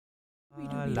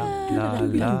La la la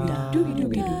la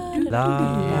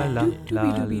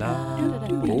la la.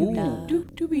 Oh,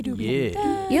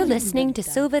 yeah. You're listening to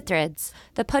Silver Threads,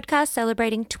 the podcast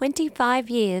celebrating 25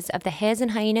 years of the Hares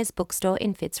and Hyenas bookstore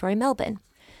in Fitzroy, Melbourne.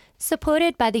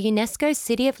 Supported by the UNESCO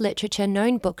City of Literature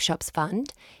Known Bookshops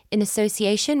Fund, in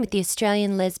association with the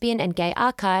Australian Lesbian and Gay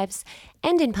Archives,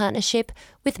 and in partnership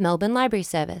with Melbourne Library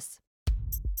Service.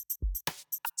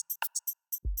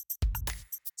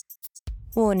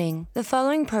 Warning, the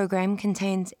following program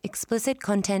contains explicit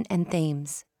content and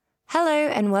themes. Hello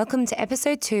and welcome to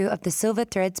episode 2 of the Silver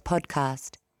Threads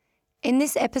podcast. In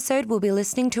this episode, we'll be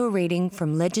listening to a reading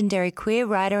from legendary queer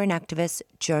writer and activist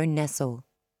Joan Nestle.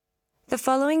 The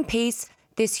following piece,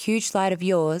 This Huge Light of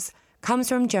Yours, comes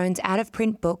from Joan's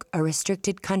out-of-print book, A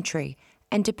Restricted Country,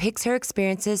 and depicts her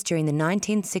experiences during the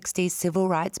 1960s civil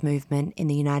rights movement in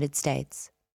the United States.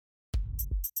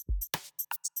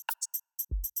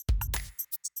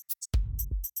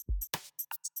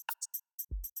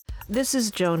 This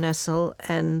is Joan Nestle,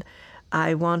 and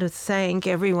I want to thank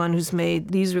everyone who's made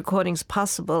these recordings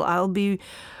possible. I'll be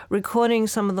recording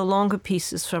some of the longer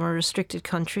pieces from A Restricted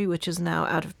Country, which is now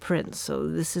out of print, so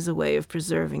this is a way of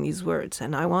preserving these words.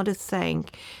 And I want to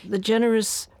thank the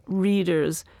generous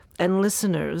readers and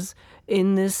listeners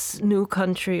in this new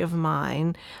country of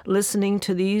mine, listening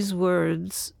to these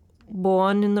words,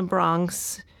 born in the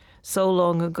Bronx so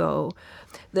long ago.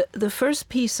 The first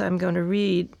piece I'm going to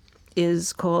read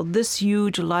is called This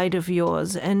Huge Light of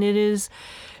Yours, and it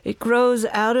grows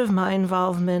out of my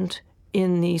involvement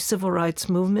in the civil rights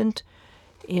movement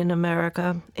in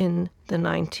America in the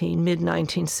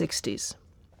mid-1960s.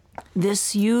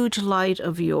 This huge light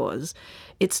of yours,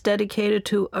 it's dedicated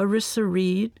to Arissa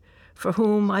Reed, for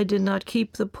whom I did not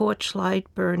keep the porch light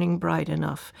burning bright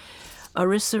enough.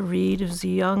 Arissa Reed is a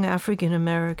young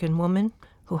African-American woman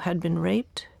who had been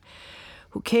raped,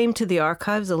 who came to the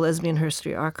archives, the Lesbian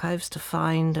History Archives, to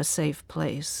find a safe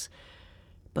place.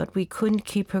 But we couldn't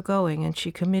keep her going, and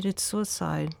she committed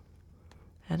suicide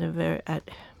at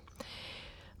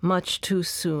much too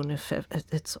soon.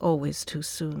 It's always too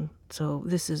soon. So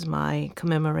this is my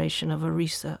commemoration of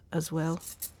Arissa as well.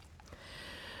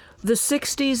 The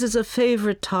 60s is a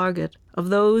favorite target of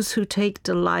those who take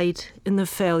delight in the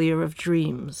failure of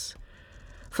dreams.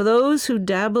 For those who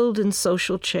dabbled in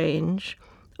social change,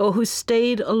 or who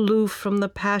stayed aloof from the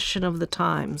passion of the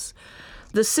times,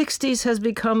 the 60s has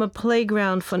become a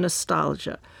playground for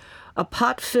nostalgia, a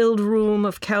pot-filled room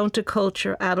of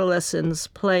counterculture adolescents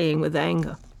playing with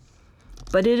anger.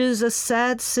 But it is a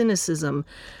sad cynicism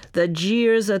that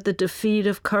jeers at the defeat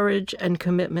of courage and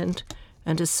commitment,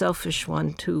 and a selfish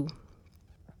one, too.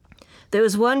 There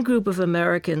is one group of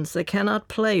Americans that cannot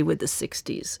play with the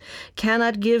 60s,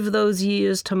 cannot give those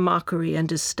years to mockery and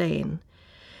disdain.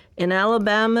 In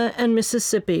Alabama and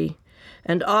Mississippi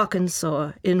and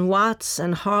Arkansas, in Watts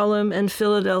and Harlem and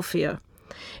Philadelphia,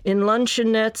 in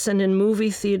luncheonettes and in movie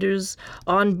theaters,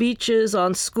 on beaches,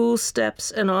 on school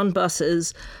steps, and on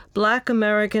buses, Black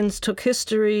Americans took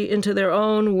history into their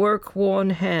own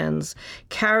work-worn hands,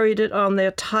 carried it on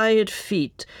their tired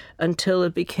feet until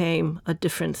it became a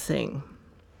different thing.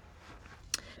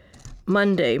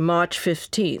 Monday, March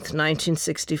 15th,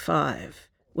 1965,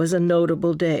 was a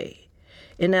notable day.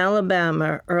 In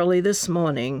Alabama, early this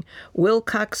morning,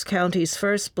 Wilcox County's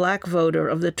first black voter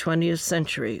of the 20th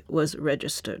century was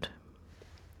registered.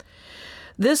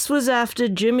 This was after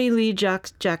Jimmy Lee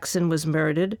Jackson was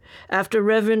murdered, after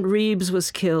Reverend Reeves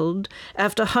was killed,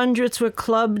 after hundreds were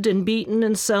clubbed and beaten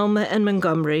in Selma and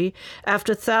Montgomery,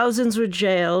 after thousands were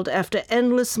jailed, after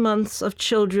endless months of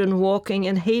children walking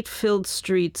in hate-filled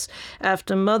streets,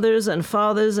 after mothers and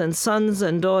fathers and sons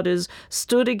and daughters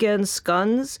stood against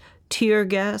guns, tear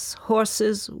gas,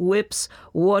 horses, whips,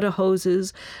 water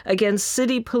hoses, against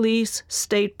city police,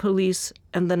 state police,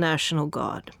 and the National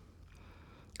Guard.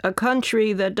 A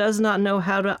country that does not know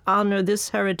how to honor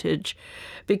this heritage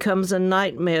becomes a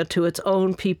nightmare to its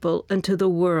own people and to the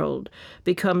world,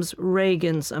 becomes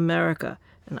Reagan's America.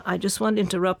 And I just want to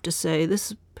interrupt to say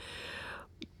this: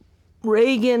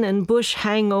 Reagan and Bush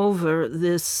hang over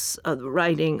this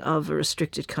writing of A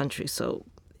Restricted Country. So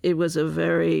it was a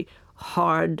very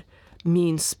hard,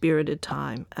 mean-spirited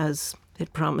time, as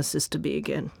it promises to be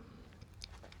again.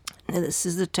 And this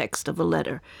is the text of a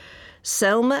letter.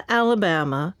 Selma,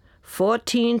 Alabama,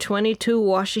 1422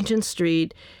 Washington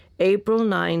Street, April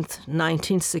 9th,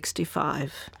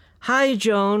 1965. Hi,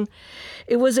 Joan.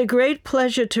 It was a great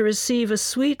pleasure to receive a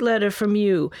sweet letter from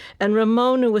you, and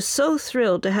Ramona was so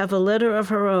thrilled to have a letter of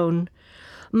her own.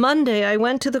 Monday, I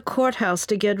went to the courthouse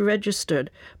to get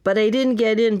registered, but I didn't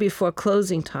get in before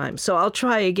closing time, so I'll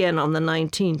try again on the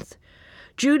 19th.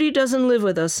 Judy doesn't live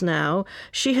with us now.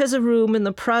 She has a room in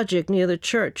the project near the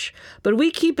church. But we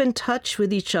keep in touch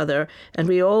with each other, and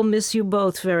we all miss you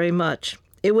both very much.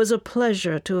 It was a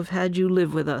pleasure to have had you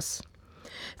live with us.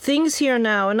 Things here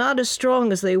now are not as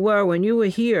strong as they were when you were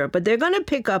here, but they're going to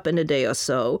pick up in a day or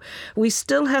so. We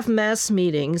still have mass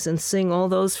meetings and sing all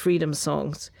those freedom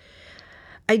songs.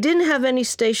 I didn't have any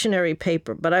stationery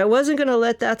paper, but I wasn't going to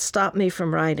let that stop me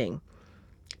from writing.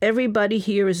 Everybody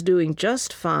here is doing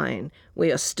just fine.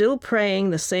 We are still praying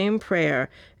the same prayer,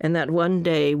 and that one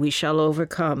day we shall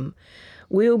overcome.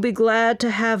 We'll be glad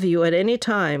to have you at any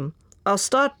time. I'll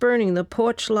start burning the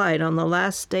porch light on the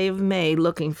last day of May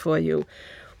looking for you.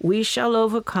 We shall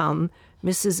overcome,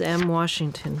 Mrs. M.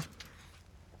 Washington.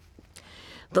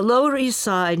 The Lower East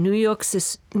Side, New York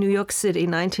City,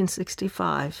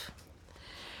 1965.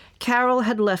 Carol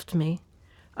had left me.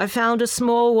 I found a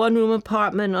small one-room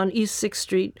apartment on East 6th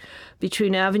Street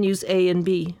between Avenues A and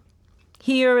B.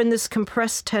 Here in this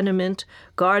compressed tenement,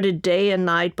 guarded day and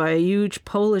night by a huge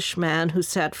Polish man who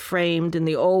sat framed in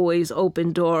the always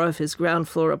open door of his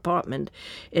ground-floor apartment,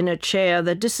 in a chair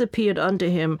that disappeared under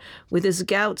him with his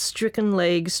gout-stricken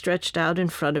legs stretched out in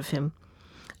front of him,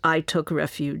 I took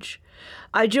refuge.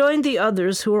 I joined the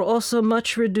others who were also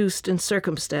much reduced in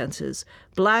circumstances.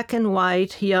 Black and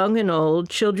white, young and old,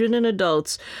 children and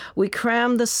adults, we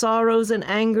crammed the sorrows and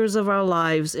angers of our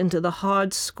lives into the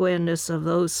hard squareness of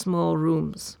those small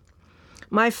rooms.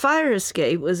 My fire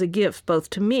escape was a gift both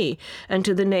to me and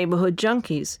to the neighborhood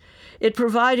junkies. It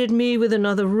provided me with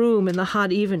another room in the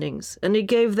hot evenings, and it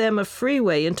gave them a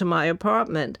freeway into my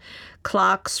apartment.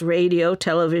 Clocks, radio,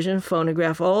 television,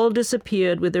 phonograph all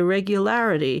disappeared with a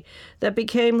regularity that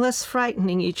became less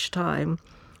frightening each time.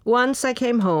 Once I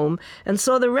came home and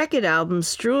saw the record albums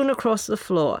strewn across the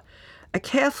floor. A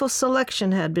careful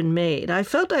selection had been made. I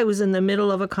felt I was in the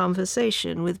middle of a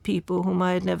conversation with people whom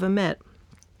I had never met.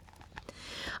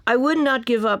 I would not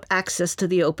give up access to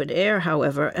the open air,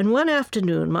 however, and one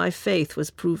afternoon my faith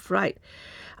was proved right.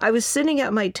 I was sitting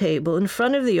at my table in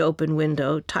front of the open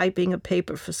window, typing a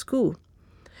paper for school.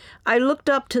 I looked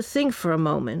up to think for a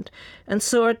moment and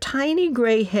saw a tiny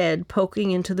gray head poking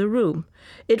into the room.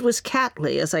 It was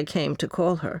Catley, as I came to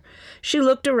call her. She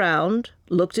looked around,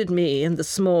 looked at me in the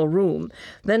small room,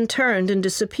 then turned and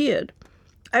disappeared.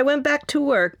 I went back to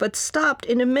work, but stopped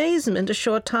in amazement a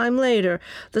short time later.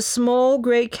 The small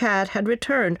gray cat had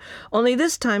returned, only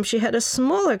this time she had a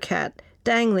smaller cat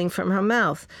dangling from her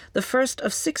mouth, the first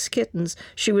of 6 kittens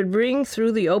she would bring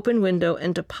through the open window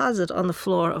and deposit on the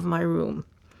floor of my room.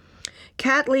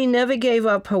 Catley never gave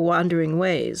up her wandering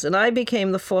ways, and I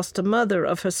became the foster mother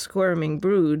of her squirming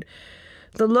brood.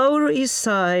 The Lower East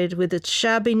Side, with its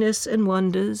shabbiness and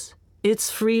wonders,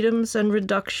 its freedoms and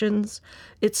reductions,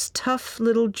 its tough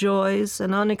little joys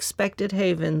and unexpected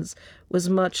havens, was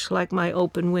much like my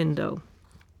open window.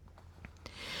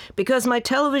 Because my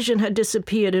television had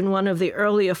disappeared in one of the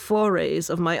earlier forays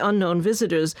of my unknown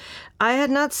visitors, I had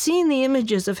not seen the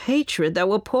images of hatred that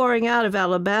were pouring out of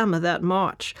Alabama that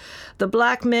March. The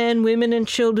black men, women, and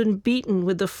children beaten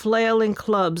with the flailing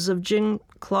clubs of Jim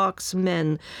Clark's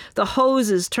men, the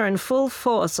hoses turned full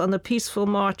force on the peaceful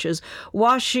marchers,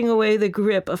 washing away the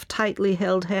grip of tightly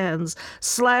held hands,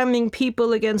 slamming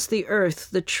people against the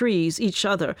earth, the trees, each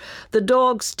other, the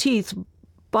dog's teeth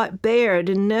bared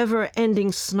in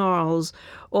never-ending snarls,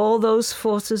 all those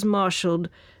forces marshaled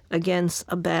against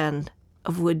a band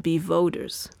of would-be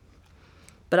voters.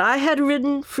 But I had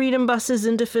ridden freedom buses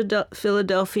into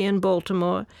Philadelphia and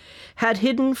Baltimore, had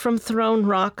hidden from thrown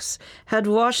rocks, had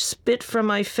washed spit from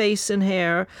my face and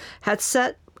hair, had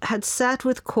sat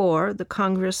with CORE, the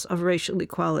Congress of Racial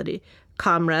Equality,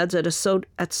 comrades at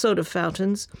soda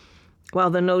fountains, while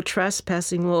the no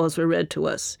trespassing laws were read to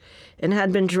us, and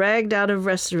had been dragged out of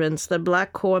restaurants that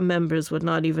Black Corps members could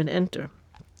not even enter.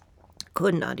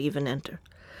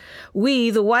 We,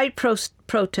 the white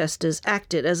protesters,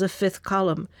 acted as a fifth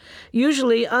column.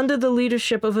 Usually, under the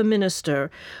leadership of a minister,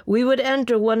 we would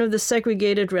enter one of the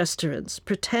segregated restaurants,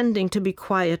 pretending to be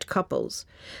quiet couples.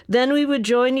 Then we would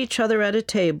join each other at a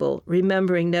table,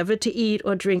 remembering never to eat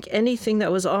or drink anything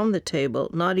that was on the table,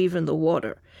 not even the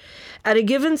water. At a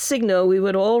given signal, we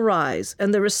would all rise,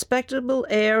 and the respectable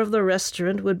air of the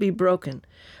restaurant would be broken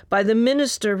by the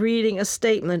minister reading a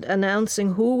statement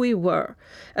announcing who we were,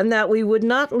 and that we would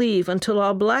not leave until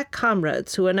our black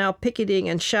comrades, who are now picketing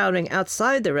and shouting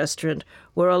outside the restaurant,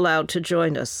 were allowed to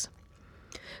join us.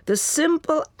 The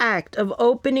simple act of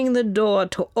opening the door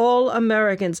to all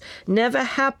Americans never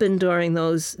happened during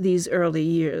these early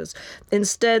years.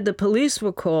 Instead, the police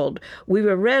were called, we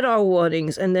were read our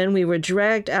warnings, and then we were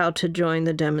dragged out to join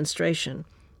the demonstration.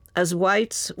 As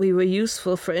whites, we were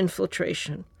useful for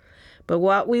infiltration. But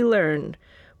what we learned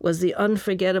was the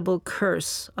unforgettable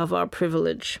curse of our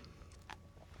privilege.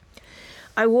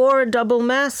 I wore a double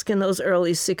mask in those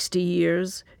early 60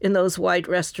 years, in those white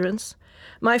restaurants.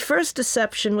 My first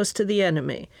deception was to the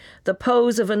enemy, the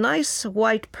pose of a nice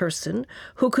white person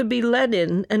who could be let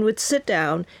in and would sit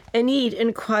down and eat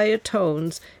in quiet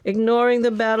tones, ignoring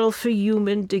the battle for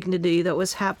human dignity that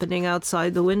was happening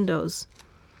outside the windows.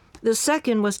 The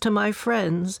second was to my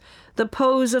friends, the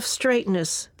pose of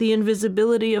straightness, the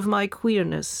invisibility of my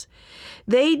queerness.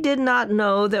 They did not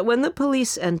know that when the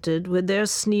police entered with their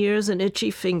sneers and itchy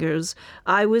fingers,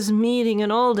 I was meeting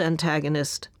an old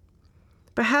antagonist.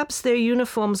 Perhaps their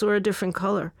uniforms were a different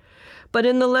color, but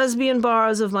in the lesbian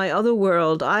bars of my other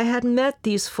world, I had met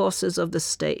these forces of the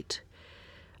state.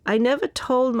 I never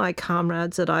told my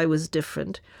comrades that I was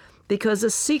different, because a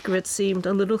secret seemed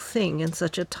a little thing in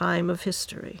such a time of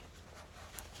history.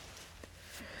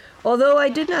 Although I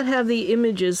did not have the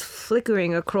images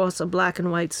flickering across a black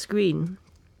and white screen,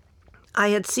 I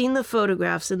had seen the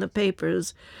photographs in the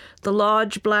papers, the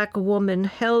large black woman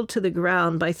held to the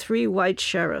ground by 3 white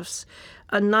sheriffs,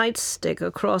 a nightstick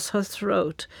across her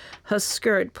throat, her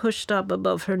skirt pushed up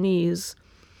above her knees.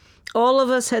 All of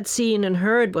us had seen and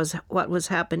heard what was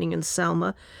happening in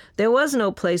Selma. There was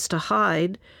no place to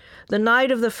hide. The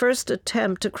night of the first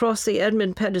attempt to cross the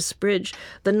Edmund Pettus Bridge,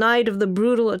 the night of the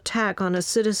brutal attack on a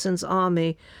citizens'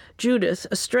 army, Judith,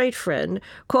 a straight friend,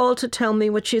 called to tell me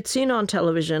what she had seen on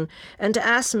television and to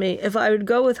ask me if I would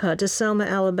go with her to Selma,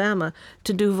 Alabama,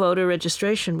 to do voter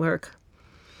registration work.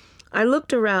 I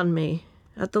looked around me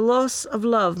at the loss of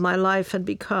love my life had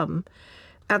become,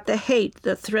 at the hate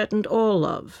that threatened all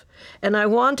love, and I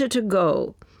wanted to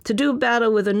go, to do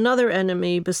battle with another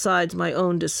enemy besides my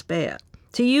own despair,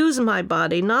 to use my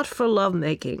body not for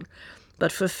lovemaking,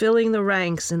 but for filling the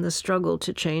ranks in the struggle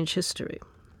to change history.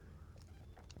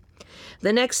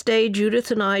 The next day, Judith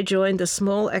and I joined the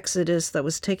small exodus that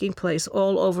was taking place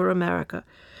all over America.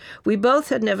 We both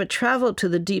had never traveled to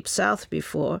the Deep South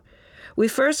before. We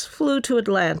first flew to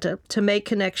Atlanta to make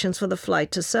connections for the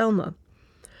flight to Selma.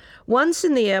 Once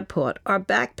in the airport, our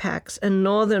backpacks and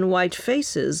northern white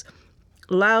faces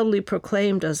loudly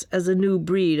proclaimed us as a new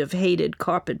breed of hated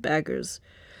carpetbaggers.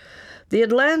 The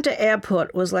Atlanta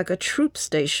airport was like a troop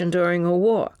station during a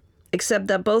war, except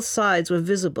that both sides were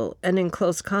visible and in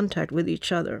close contact with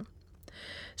each other.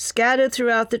 Scattered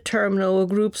throughout the terminal were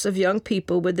groups of young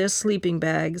people with their sleeping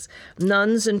bags,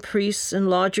 nuns and priests in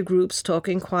larger groups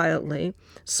talking quietly,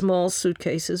 small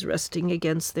suitcases resting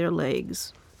against their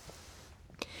legs.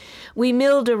 We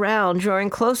milled around, drawing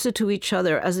closer to each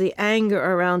other as the anger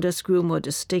around us grew more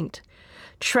distinct.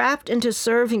 Trapped into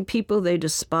serving people they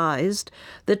despised,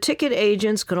 the ticket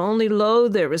agents could only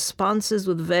load their responses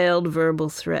with veiled verbal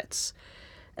threats.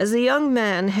 As the young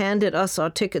man handed us our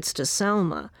tickets to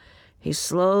Selma, he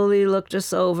slowly looked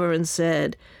us over and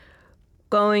said,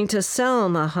 "Going to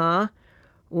Selma, huh?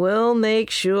 We'll make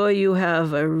sure you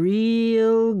have a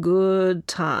real good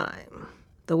time."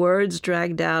 The words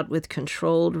dragged out with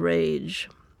controlled rage.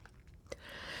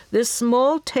 This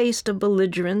small taste of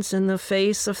belligerence in the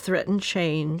face of threatened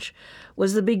change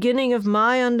was the beginning of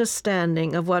my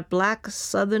understanding of what Black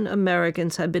Southern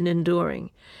Americans had been enduring,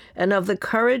 and of the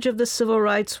courage of the civil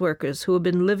rights workers who had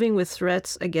been living with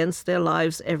threats against their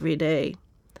lives every day.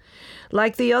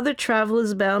 Like the other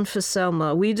travelers bound for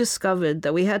Selma, we discovered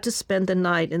that we had to spend the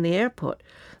night in the airport,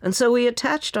 and so we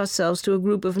attached ourselves to a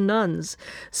group of nuns,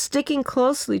 sticking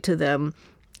closely to them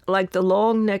like the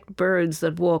long-necked birds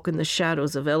that walk in the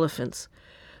shadows of elephants.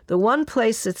 The one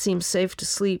place that seemed safe to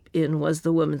sleep in was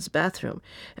the women's bathroom,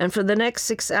 and for the next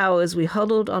 6 hours we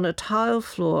huddled on a tile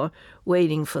floor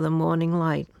waiting for the morning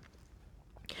light.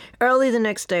 Early the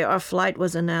next day, our flight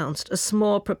was announced, a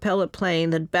small propeller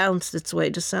plane that bounced its way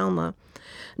to Selma.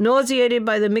 Nauseated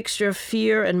by the mixture of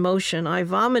fear and motion, I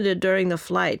vomited during the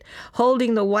flight,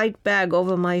 holding the white bag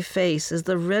over my face as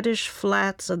the reddish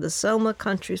flats of the Selma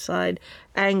countryside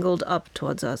angled up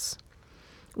towards us.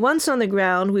 Once on the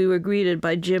ground, we were greeted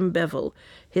by Jim Bevel,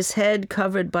 his head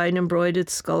covered by an embroidered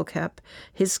skullcap,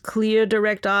 his clear,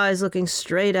 direct eyes looking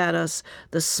straight at us,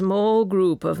 the small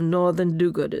group of northern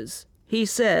do-gooders. He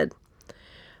said,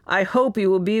 "I hope you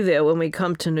will be there when we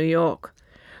come to New York."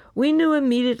 We knew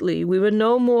immediately we were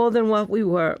no more than what we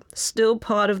were, still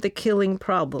part of the killing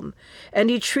problem, and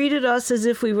he treated us as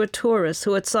if we were tourists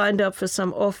who had signed up for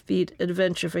some offbeat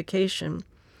adventure vacation.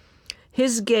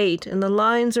 His gait and the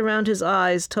lines around his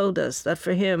eyes told us that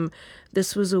for him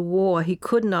this was a war he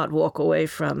could not walk away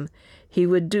from. He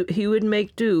would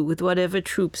make do with whatever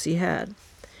troops he had.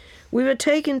 We were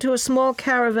taken to a small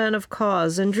caravan of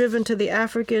cars and driven to the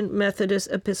African Methodist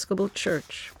Episcopal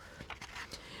Church.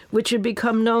 which had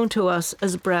become known to us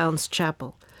as Brown's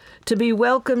Chapel, to be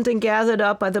welcomed and gathered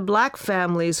up by the black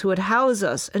families who would house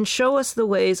us and show us the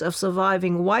ways of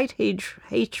surviving white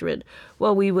hatred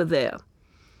while we were there.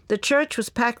 The church was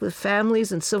packed with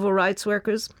families and civil rights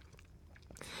workers,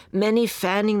 many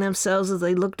fanning themselves as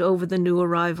they looked over the new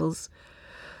arrivals.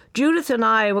 Judith and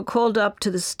I were called up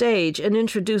to the stage and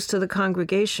introduced to the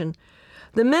congregation.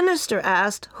 The minister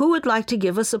asked who would like to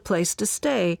give us a place to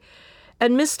stay,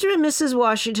 and Mr. and Mrs.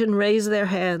 Washington raised their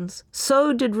hands.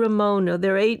 So did Ramona,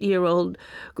 their 8-year-old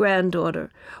granddaughter.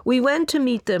 We went to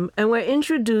meet them and were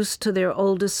introduced to their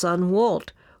oldest son,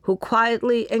 Walt, who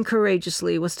quietly and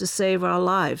courageously was to save our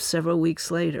lives several weeks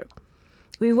later.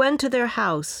 We went to their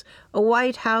house, a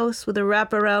white house with a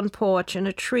wraparound porch and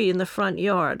a tree in the front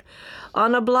yard,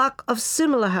 on a block of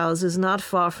similar houses not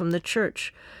far from the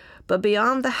church, but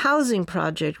beyond the housing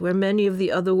project where many of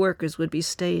the other workers would be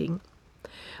staying.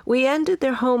 We entered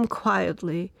their home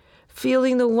quietly,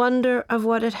 feeling the wonder of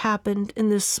what had happened in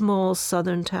this small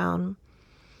southern town.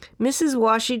 Mrs.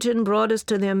 Washington brought us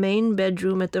to their main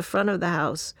bedroom at the front of the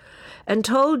house and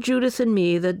told Judith and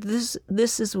me that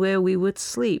this is where we would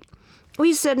sleep.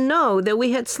 We said no, that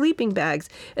we had sleeping bags,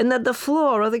 and that the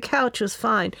floor or the couch was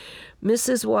fine.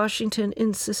 Mrs. Washington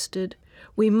insisted.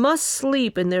 We must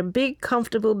sleep in their big,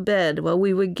 comfortable bed while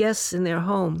we were guests in their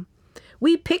home.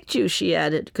 We picked you, she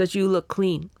added, because you look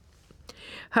clean.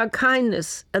 Her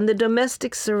kindness and the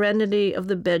domestic serenity of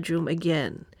the bedroom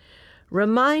again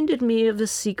reminded me of the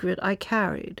secret I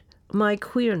carried, my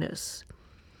queerness.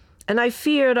 And I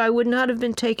feared I would not have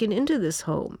been taken into this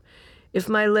home if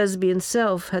my lesbian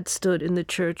self had stood in the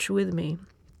church with me.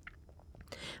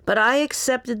 But I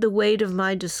accepted the weight of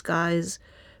my disguise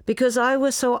because I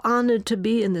was so honored to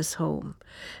be in this home,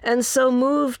 and so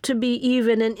moved to be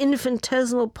even an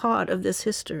infinitesimal part of this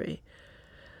history.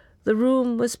 The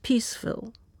room was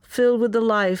peaceful, filled with the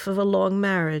life of a long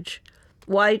marriage.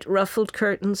 White ruffled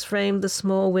curtains framed the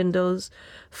small windows,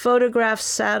 photographs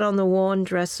sat on the worn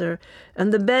dresser,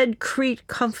 and the bed creaked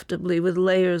comfortably with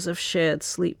layers of shared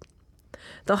sleep.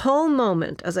 The whole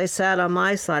moment, as I sat on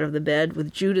my side of the bed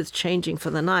with Judith changing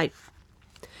for the night,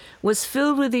 was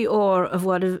filled with the awe of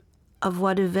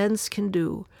what events can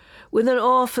do, with an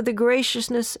awe for the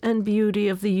graciousness and beauty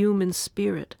of the human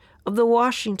spirit, of the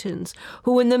Washingtons,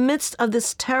 who in the midst of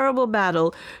this terrible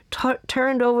battle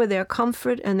turned over their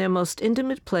comfort and their most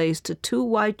intimate place to 2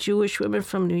 white Jewish women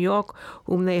from New York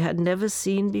whom they had never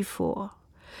seen before.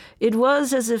 It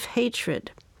was as if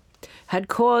hatred had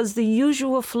caused the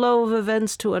usual flow of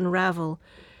events to unravel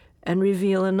and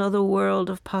reveal another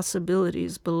world of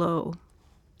possibilities below.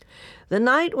 The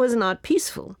night was not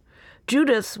peaceful.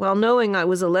 Judith, while knowing I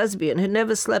was a lesbian, had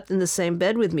never slept in the same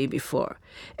bed with me before.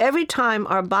 Every time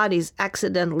our bodies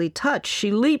accidentally touched,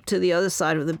 she leaped to the other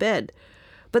side of the bed.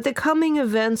 But the coming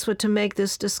events were to make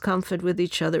this discomfort with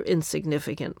each other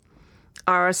insignificant.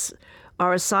 Our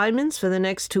assignments for the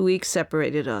next 2 weeks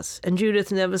separated us, and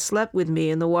Judith never slept with me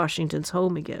in the Washingtons'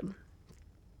 home again.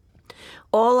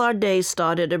 All our days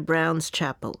started at Brown's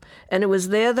Chapel, and it was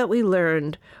there that we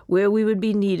learned where we would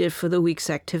be needed for the week's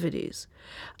activities.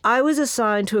 I was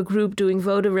assigned to a group doing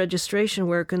voter registration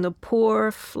work in the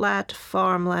poor, flat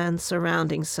farmland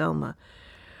surrounding Selma.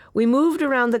 We moved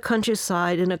around the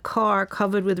countryside in a car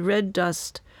covered with red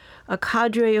dust, a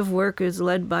cadre of workers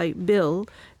led by Bill,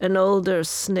 an older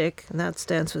SNCC, and that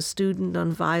stands for Student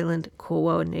Nonviolent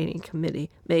Coordinating Committee,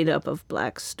 made up of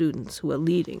black students who are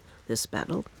leading this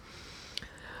battle.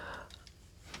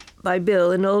 By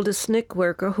Bill, an older SNCC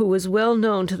worker who was well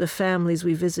known to the families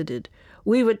we visited.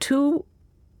 We were two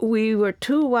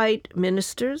white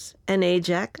ministers, and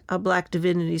Ajak, a black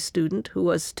divinity student who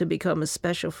was to become a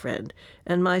special friend,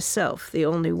 and myself, the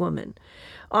only woman.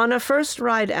 On our first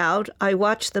ride out, I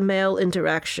watched the male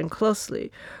interaction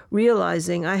closely,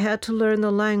 realizing I had to learn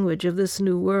the language of this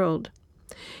new world.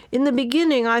 In the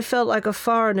beginning, I felt like a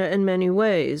foreigner in many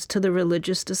ways to the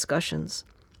religious discussions,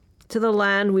 to the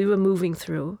land we were moving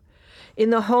through, in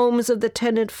the homes of the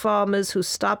tenant farmers who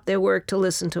stopped their work to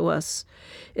listen to us,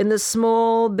 in the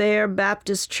small, bare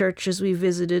Baptist churches we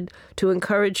visited to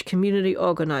encourage community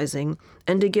organizing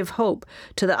and to give hope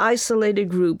to the isolated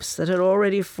groups that had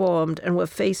already formed and were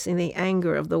facing the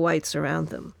anger of the whites around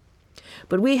them.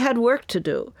 But we had work to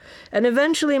do, and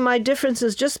eventually my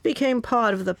differences just became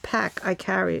part of the pack I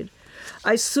carried.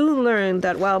 I soon learned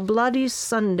that while Bloody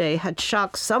Sunday had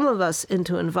shocked some of us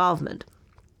into involvement,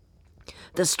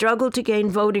 the struggle to gain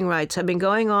voting rights had been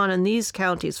going on in these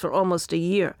counties for almost a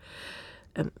year,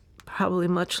 and probably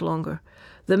much longer.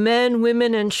 The men,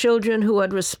 women, and children who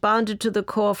had responded to the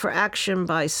call for action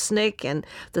by SNCC and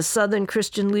the Southern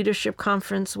Christian Leadership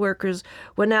Conference workers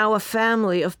were now a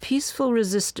family of peaceful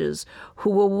resistors who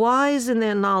were wise in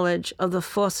their knowledge of the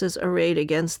forces arrayed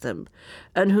against them,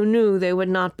 and who knew they would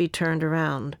not be turned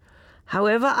around.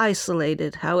 However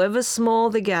isolated, however small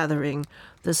the gathering,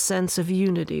 the sense of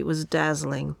unity was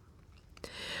dazzling.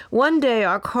 One day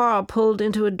our car pulled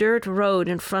into a dirt road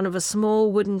in front of a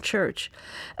small wooden church,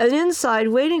 and inside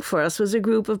waiting for us was a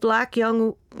group of black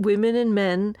young women and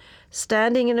men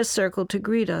standing in a circle to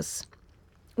greet us.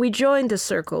 We joined the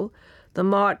circle, the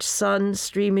March sun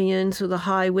streaming in through the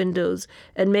high windows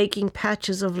and making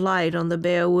patches of light on the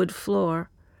bare wood floor.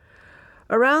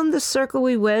 Around the circle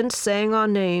we went, saying our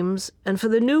names, and for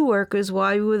the new workers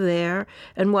why we were there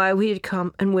and why we had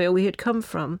come and where we had come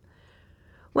from.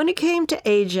 When it came to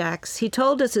Ajax, he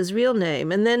told us his real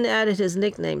name and then added his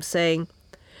nickname, saying,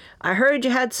 "I heard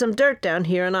you had some dirt down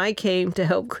here and I came to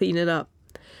help clean it up."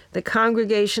 The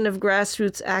congregation of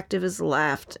grassroots activists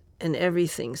laughed and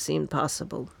everything seemed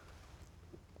possible.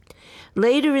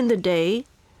 Later in the day,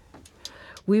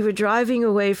 we were driving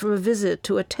away from a visit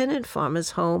to a tenant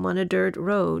farmer's home on a dirt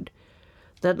road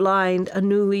that lined a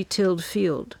newly tilled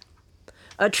field.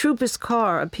 A trooper's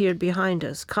car appeared behind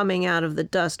us, coming out of the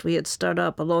dust we had stirred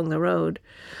up along the road.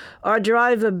 Our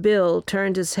driver, Bill,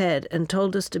 turned his head and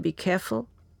told us to be careful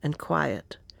and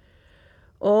quiet.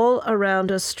 All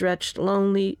around us stretched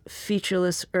lonely,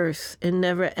 featureless earth in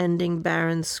never-ending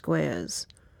barren squares.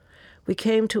 We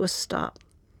came to a stop,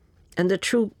 and the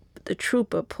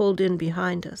trooper pulled in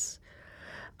behind us.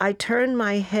 I turned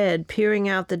my head, peering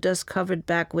out the dust-covered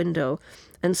back window,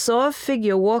 and saw a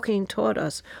figure walking toward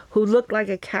us who looked like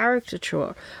a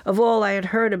caricature of all I had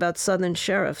heard about Southern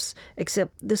sheriffs,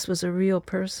 except this was a real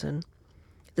person.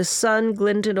 The sun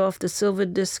glinted off the silver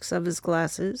discs of his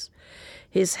glasses.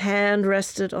 His hand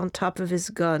rested on top of his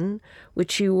gun,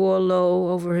 which he wore low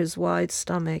over his wide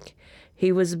stomach.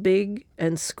 He was big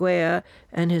and square,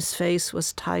 and his face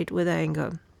was tight with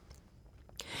anger.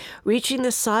 Reaching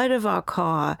the side of our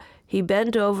car, he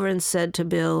bent over and said to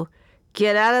Bill,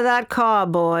 "Get out of that car,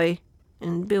 boy."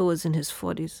 And Bill was in his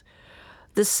 40s.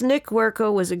 The SNCC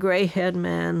worker was a gray-haired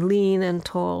man, lean and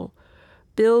tall.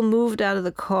 Bill moved out of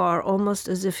the car almost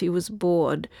as if he was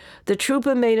bored. The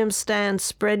trooper made him stand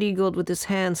spread-eagled with his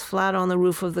hands flat on the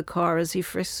roof of the car as he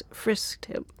frisked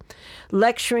him,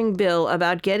 lecturing Bill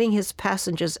about getting his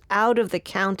passengers out of the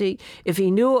county if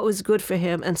he knew what was good for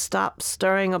him and stop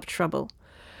stirring up trouble.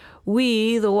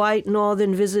 We, the white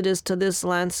northern visitors to this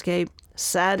landscape,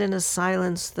 sat in a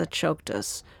silence that choked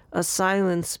us, a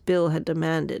silence Bill had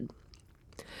demanded.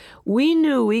 We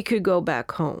knew we could go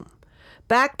back home,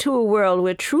 back to a world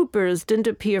where troopers didn't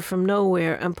appear from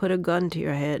nowhere and put a gun to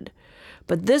your head.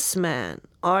 But this man,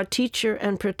 our teacher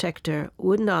and protector,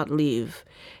 would not leave.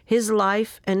 His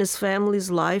life and his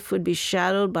family's life would be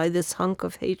shadowed by this hunk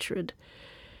of hatred.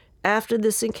 After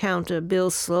this encounter, Bill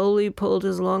slowly pulled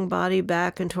his long body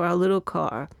back into our little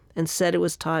car and said it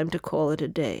was time to call it a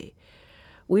day.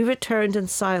 We returned in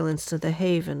silence to the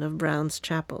haven of Brown's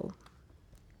Chapel.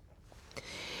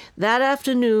 That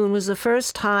afternoon was the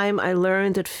first time I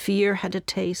learned that fear had a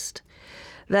taste,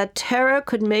 that terror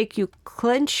could make you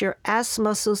clench your ass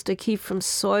muscles to keep from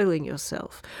soiling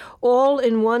yourself. All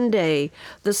in one day,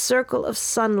 the circle of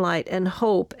sunlight and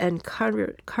hope and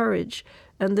courage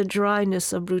and the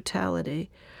dryness of brutality.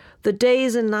 The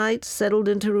days and nights settled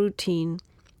into routine.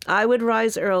 I would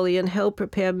rise early and help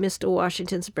prepare Mr.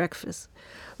 Washington's breakfast,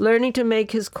 learning to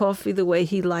make his coffee the way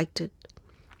he liked it.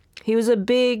 He was a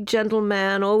big, gentle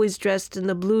man, always dressed in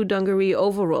the blue dungaree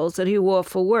overalls that he wore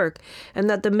for work and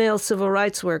that the male civil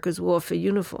rights workers wore for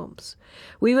uniforms.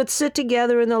 We would sit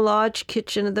together in the large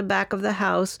kitchen at the back of the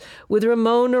house, with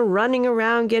Ramona running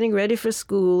around getting ready for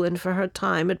school and for her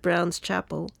time at Brown's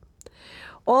Chapel.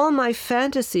 All my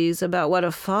fantasies about what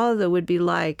a father would be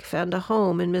like found a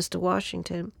home in Mr.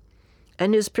 Washington,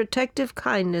 and his protective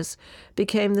kindness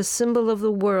became the symbol of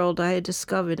the world I had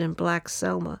discovered in Black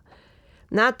Selma.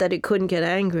 Not that he couldn't get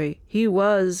angry. He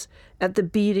was, at the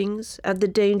beatings, at the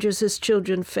dangers his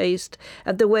children faced,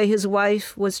 at the way his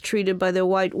wife was treated by the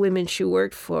white women she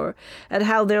worked for, at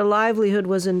how their livelihood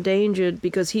was endangered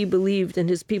because he believed in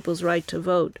his people's right to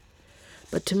vote.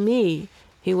 But to me,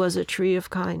 he was a tree of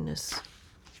kindness.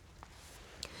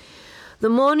 The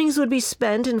mornings would be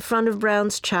spent in front of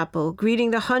Brown's chapel,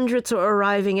 greeting the hundreds who were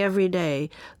arriving every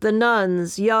day, the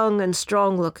nuns, young and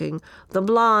strong-looking, the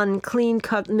blonde,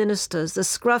 clean-cut ministers, the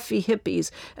scruffy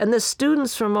hippies, and the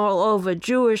students from all over,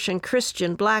 Jewish and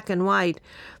Christian, black and white.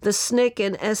 The SNCC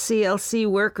and SCLC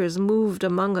workers moved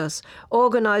among us,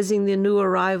 organizing the new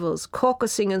arrivals,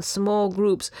 caucusing in small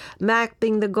groups,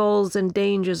 mapping the goals and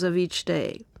dangers of each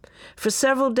day. For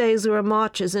several days there were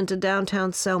marches into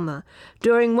downtown Selma.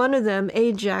 During one of them,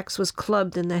 Ajax was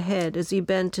clubbed in the head as he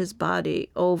bent his body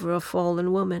over a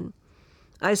fallen woman.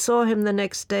 I saw him the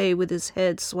next day with his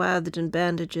head swathed in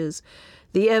bandages,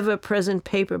 the ever-present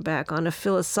paperback on a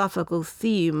philosophical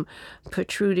theme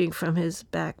protruding from his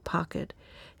back pocket.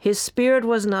 His spirit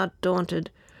was not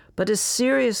daunted, but his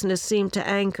seriousness seemed to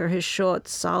anchor his short,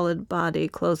 solid body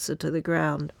closer to the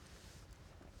ground.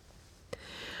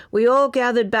 We all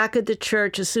gathered back at the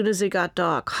church as soon as it got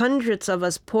dark, hundreds of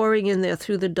us pouring in there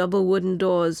through the double wooden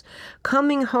doors,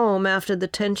 coming home after the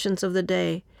tensions of the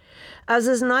day. As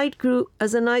the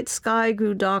night sky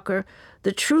grew darker,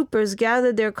 the troopers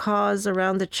gathered their cars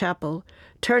around the chapel,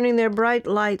 turning their bright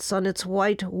lights on its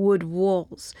white wood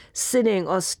walls, sitting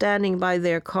or standing by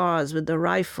their cars with the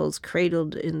rifles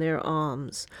cradled in their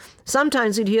arms.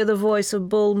 Sometimes you'd hear the voice of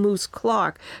Bull Moose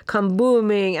Clark come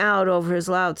booming out over his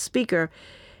loudspeaker.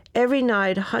 Every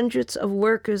night, hundreds of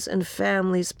workers and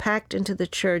families packed into the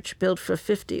church built for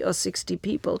 50 or 60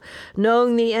 people,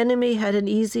 knowing the enemy had an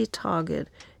easy target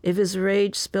if his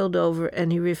rage spilled over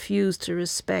and he refused to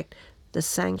respect the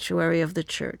sanctuary of the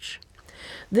church.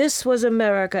 This was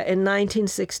America in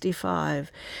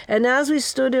 1965, and as we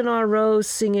stood in our rows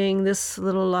singing "This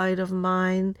Little Light of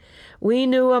Mine," we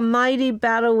knew a mighty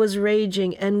battle was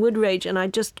raging and would rage, and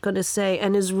I'm just going to say,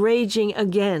 and is raging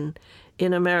again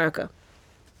in America.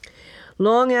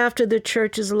 Long after the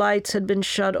church's lights had been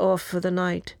shut off for the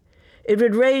night, it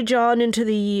would rage on into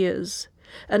the years,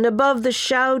 and above the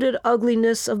shouted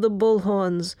ugliness of the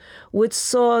bullhorns would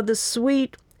soar the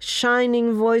sweet,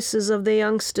 shining voices of the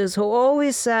youngsters who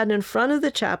always sat in front of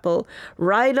the chapel,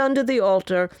 right under the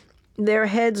altar, their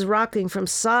heads rocking from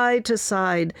side to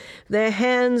side, their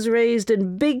hands raised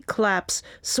in big claps,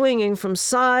 swinging from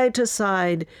side to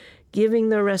side, giving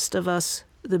the rest of us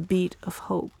the beat of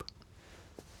hope.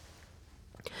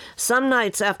 Some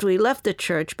nights after we left the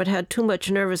church but had too much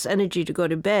nervous energy to go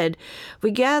to bed, we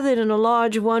gathered in a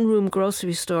large one-room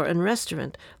grocery store and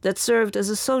restaurant that served as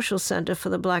a social center for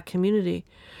the black community.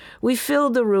 We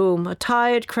filled the room, a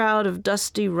tired crowd of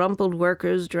dusty, rumpled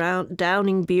workers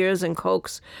downing beers and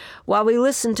cokes, while we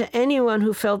listened to anyone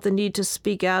who felt the need to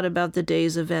speak out about the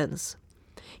day's events.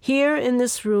 Here in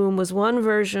this room was one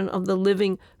version of the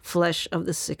living flesh of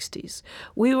the 60s.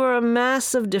 We were a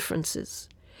mass of differences.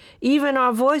 Even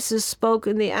our voices spoke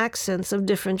in the accents of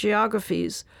different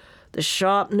geographies, the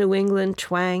sharp New England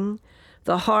twang,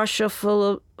 the harsher,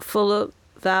 fuller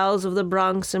vowels of the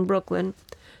Bronx and Brooklyn,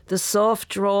 the soft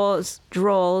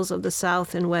drawls of the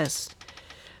South and West.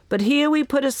 But here we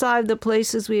put aside the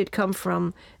places we had come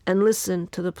from and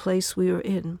listened to the place we were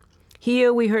in.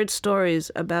 Here we heard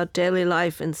stories about daily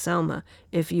life in Selma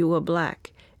if you were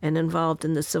black and involved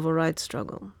in the civil rights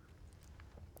struggle.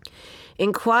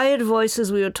 In quiet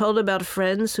voices, we were told about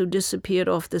friends who disappeared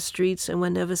off the streets and were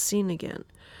never seen again,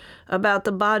 about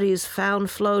the bodies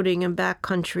found floating in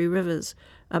backcountry rivers,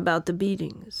 about the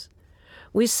beatings.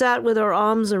 We sat with our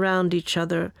arms around each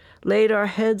other, laid our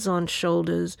heads on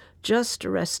shoulders, just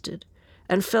rested,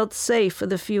 and felt safe for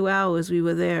the few hours we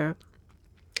were there.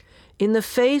 In the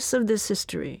face of this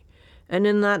history, and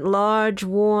in that large,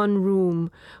 worn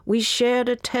room, we shared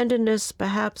a tenderness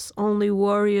perhaps only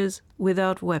warriors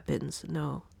without weapons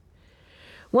know.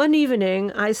 One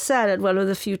evening, I sat at one of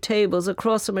the few tables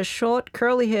across from a short,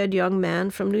 curly-haired young man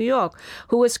from New York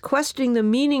who was questioning the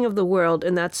meaning of the world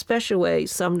in that special way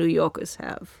some New Yorkers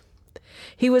have.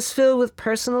 He was filled with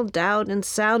personal doubt and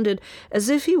sounded as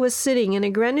if he was sitting in a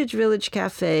Greenwich Village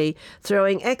cafe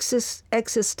throwing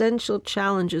existential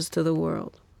challenges to the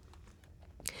world.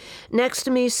 Next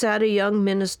to me sat a young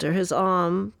minister, his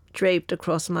arm draped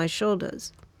across my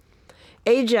shoulders.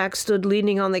 Ajax stood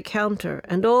leaning on the counter,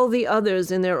 and all the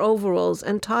others in their overalls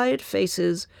and tired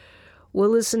faces were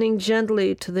listening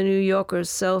gently to the New Yorker's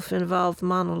self-involved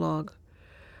monologue.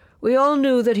 We all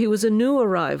knew that he was a new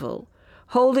arrival,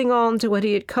 holding on to what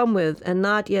he had come with and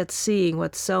not yet seeing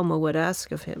what Selma would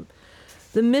ask of him.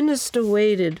 The minister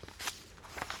waited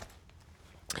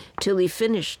till he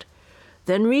finished,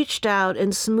 then reached out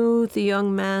and smoothed the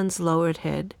young man's lowered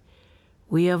head.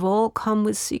 "We have all come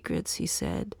with secrets," he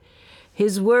said.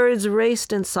 His words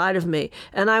raced inside of me,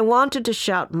 and I wanted to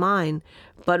shout mine,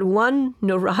 but one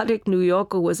neurotic New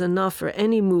Yorker was enough for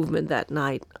any movement that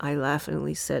night, I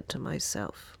laughingly said to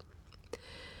myself.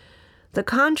 The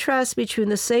contrast between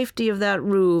the safety of that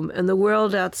room and the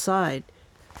world outside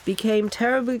became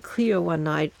terribly clear one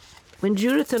night when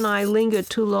Judith and I lingered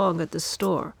too long at the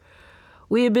store.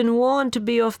 We had been warned to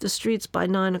be off the streets by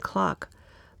 9 o'clock,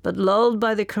 but lulled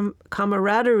by the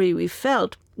camaraderie we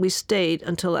felt, we stayed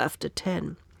until after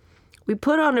 10. We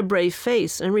put on a brave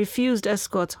face and refused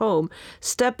escorts home,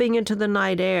 stepping into the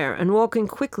night air and walking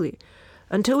quickly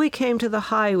until we came to the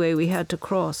highway we had to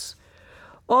cross.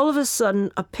 All of a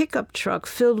sudden, a pickup truck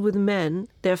filled with men,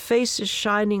 their faces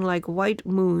shining like white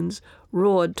moons,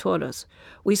 roared toward us.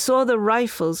 We saw the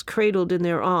rifles cradled in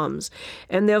their arms,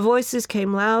 and their voices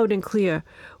came loud and clear.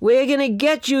 "We're gonna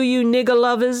get you, you nigger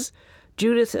lovers!"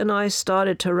 Judith and I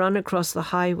started to run across the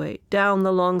highway, down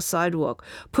the long sidewalk,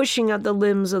 pushing at the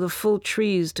limbs of the full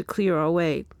trees to clear our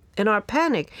way. In our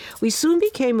panic, we soon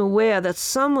became aware that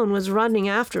someone was running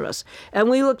after us, and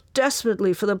we looked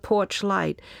desperately for the porch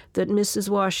light that Mrs.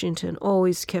 Washington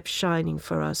always kept shining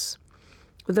for us.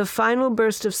 With a final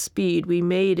burst of speed, we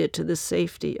made it to the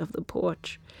safety of the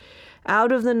porch.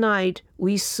 Out of the night,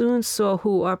 we soon saw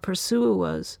who our pursuer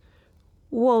was.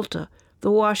 Walter, the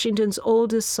Washingtons'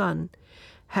 oldest son,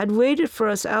 had waited for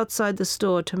us outside the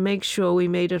store to make sure we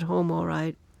made it home all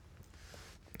right.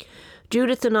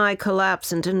 Judith and I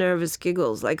collapsed into nervous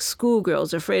giggles, like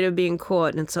schoolgirls afraid of being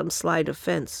caught in some slight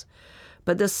offense.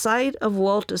 But the sight of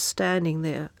Walter standing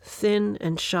there, thin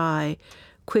and shy,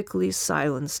 quickly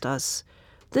silenced us.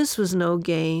 This was no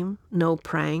game, no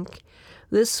prank.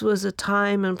 This was a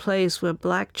time and place where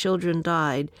black children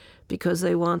died because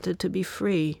they wanted to be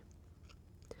free.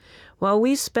 While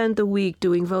we spent the week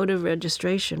doing voter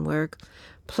registration work,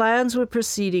 plans were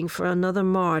proceeding for another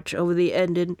march over the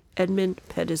Edmund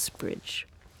Pettus Bridge.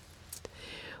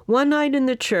 One night in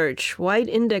the church, white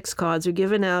index cards were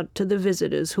given out to the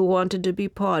visitors who wanted to be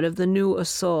part of the new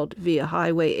assault via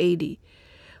Highway 80.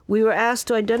 We were asked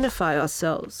to identify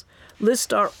ourselves,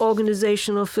 list our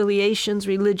organizational affiliations,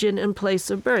 religion, and place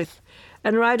of birth,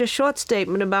 and write a short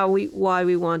statement about why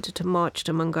we wanted to march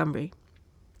to Montgomery.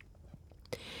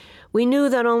 We knew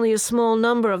that only a small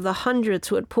number of the hundreds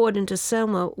who had poured into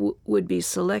Selma would be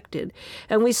selected,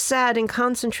 and we sat in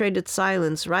concentrated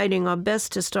silence, writing our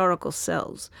best historical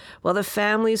selves, while the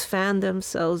families fanned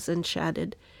themselves and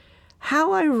chatted.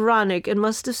 How ironic it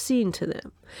must have seemed to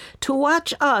them to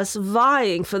watch us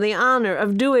vying for the honor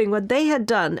of doing what they had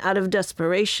done out of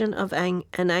desperation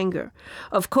and anger.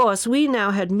 Of course, we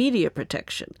now had media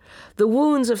protection. The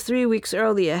wounds of 3 weeks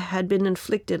earlier had been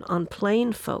inflicted on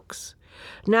plain folks.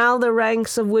 Now the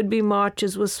ranks of would-be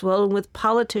marchers were swollen with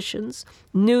politicians,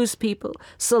 news people,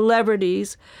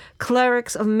 celebrities,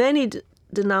 clerics of many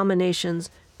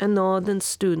denominations, and northern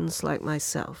students like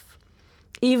myself.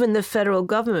 Even the federal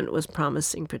government was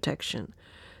promising protection.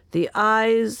 The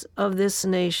eyes of this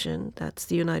nation, that's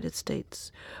the United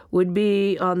States, would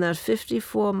be on that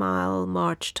 54-mile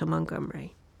march to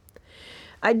Montgomery.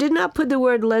 I did not put the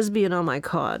word lesbian on my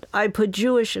card. I put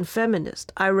Jewish and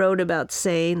feminist. I wrote about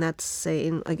SANE, that's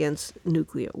SANE against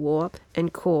nuclear war,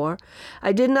 and CORE.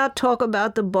 I did not talk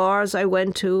about the bars I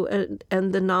went to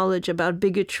and the knowledge about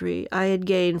bigotry I had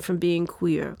gained from being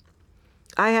queer.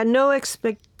 I had no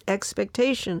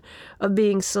expectation of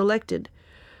being selected,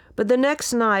 but the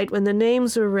next night when the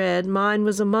names were read, mine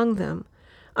was among them.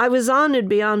 I was honored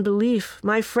beyond belief.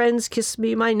 My friends kissed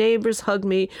me, my neighbors hugged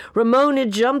me. Ramona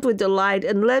jumped with delight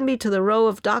and led me to the row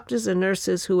of doctors and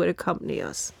nurses who would accompany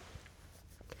us.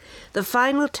 The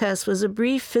final test was a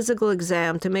brief physical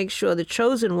exam to make sure the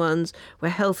chosen ones were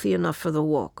healthy enough for the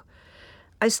walk.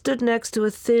 I stood next to a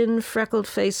thin,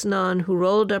 freckled-faced nun who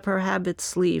rolled up her habit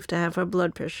sleeve to have her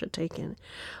blood pressure taken.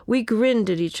 We grinned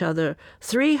at each other.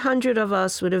 300 of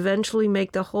us would eventually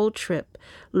make the whole trip,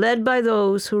 led by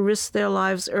those who risked their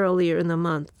lives earlier in the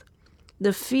month.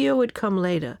 The fear would come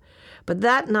later, but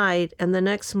that night and the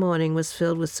next morning was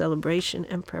filled with celebration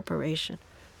and preparation.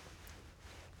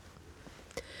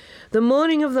 The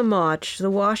morning of the march, the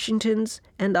Washingtons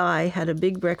and I had a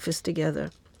big breakfast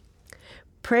together.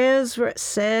 Prayers were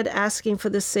said asking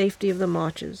for the safety of the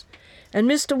marchers, and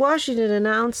Mr. Washington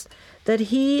announced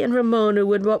that he and Ramona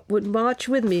would march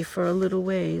with me for a little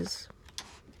ways.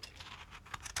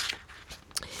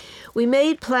 We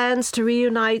made plans to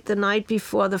reunite the night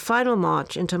before the final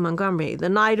march into Montgomery, the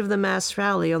night of the mass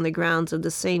rally on the grounds of the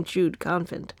St. Jude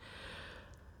Convent.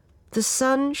 The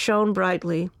sun shone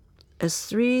brightly as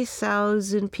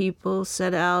 3,000 people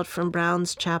set out from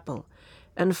Brown's Chapel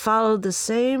and followed the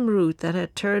same route that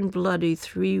had turned bloody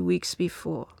 3 weeks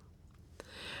before.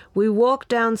 We walked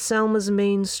down Selma's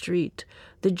main street,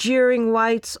 the jeering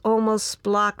whites almost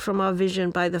blocked from our vision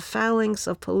by the phalanx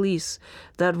of police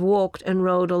that walked and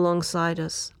rode alongside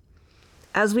us.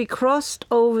 As we crossed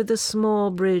over the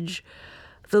small bridge,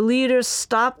 the leaders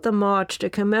stopped the march to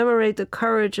commemorate the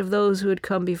courage of those who had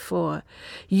come before.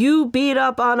 "You beat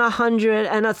up on 100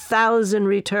 and 1,000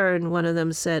 return," one of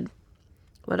them said.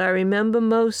 What I remember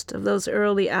most of those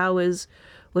early hours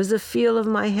was the feel of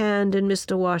my hand in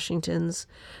Mr. Washington's,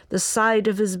 the sight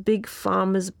of his big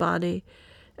farmer's body,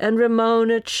 and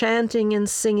Ramona chanting and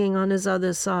singing on his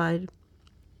other side.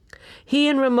 He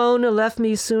and Ramona left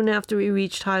me soon after we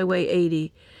reached Highway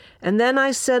 80, and then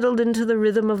I settled into the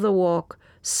rhythm of the walk,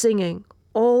 singing,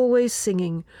 always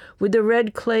singing, with the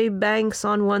red clay banks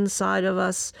on one side of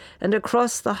us, and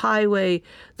across the highway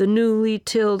the newly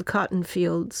tilled cotton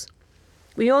fields.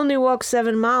 We only walked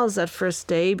 7 miles that first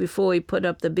day before we put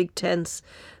up the big tents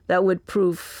that would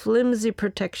prove flimsy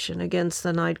protection against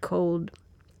the night cold.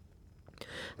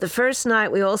 The first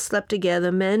night we all slept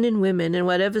together, men and women, in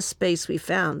whatever space we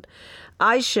found.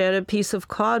 I shared a piece of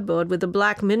cardboard with a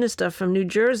black minister from New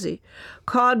Jersey.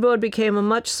 Cardboard became a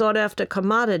much sought-after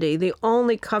commodity, the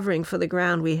only covering for the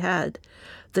ground we had.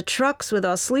 The trucks with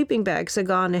our sleeping bags had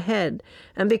gone ahead,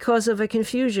 and because of a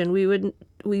confusion, we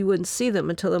wouldn't see them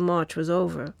until the march was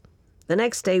over. The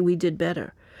next day we did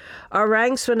better. Our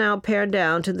ranks were now pared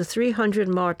down to the 300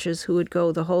 marchers who would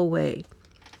go the whole way.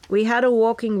 We had a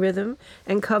walking rhythm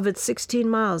and covered 16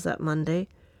 miles that Monday.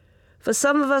 For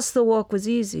some of us, the walk was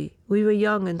easy. We were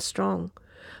young and strong.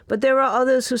 But there were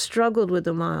others who struggled with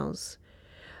the miles.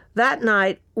 That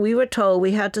night, we were told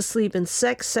we had to sleep in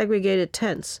sex-segregated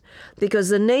tents because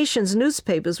the nation's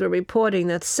newspapers were reporting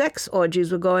that sex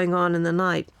orgies were going on in the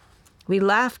night. We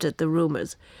laughed at the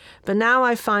rumors, but now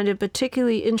I find it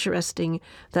particularly interesting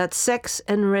that sex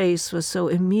and race was so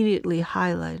immediately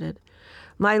highlighted.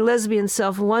 My lesbian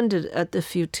self wondered at the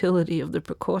futility of the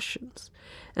precautions,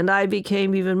 and I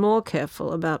became even more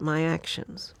careful about my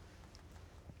actions.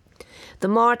 The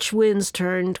March winds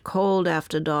turned cold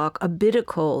after dark, a bitter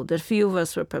cold that few of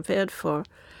us were prepared for.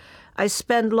 I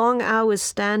spent long hours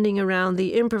standing around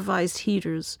the improvised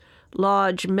heaters,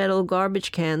 large metal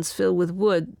garbage cans filled with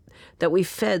wood that we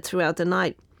fed throughout the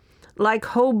night. Like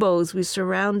hobos, we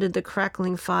surrounded the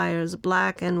crackling fires,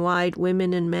 black and white,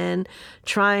 women and men,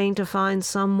 trying to find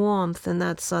some warmth in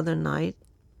that southern night.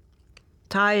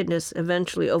 Tiredness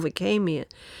eventually overcame me,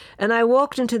 and I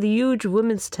walked into the huge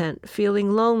women's tent,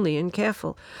 feeling lonely and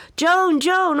careful. "Joan,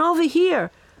 Joan, over here!"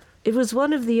 It was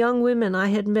one of the young women I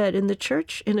had met in a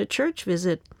church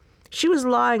visit. She was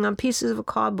lying on pieces of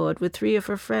cardboard with 3 of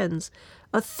her friends.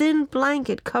 A thin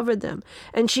blanket covered them,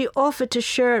 and she offered to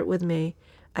share it with me.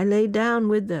 I lay down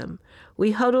with them.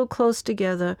 We huddled close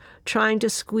together, trying to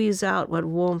squeeze out what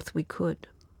warmth we could.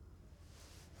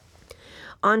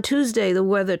 On Tuesday, the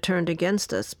weather turned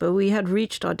against us, but we had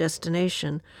reached our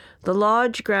destination, the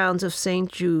large grounds of St.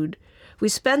 Jude. We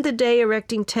spent the day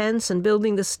erecting tents and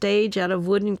building the stage out of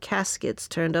wooden caskets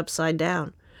turned upside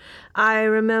down. I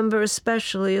remember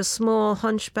especially a small,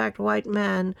 hunchbacked white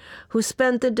man who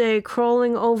spent the day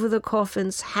crawling over the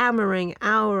coffins, hammering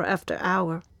hour after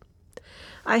hour.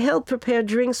 I helped prepare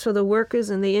drinks for the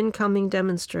workers and the incoming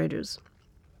demonstrators.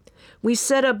 We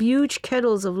set up huge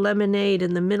kettles of lemonade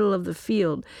in the middle of the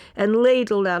field and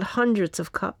ladled out hundreds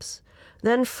of cups.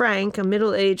 Then Frank, a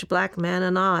middle-aged black man,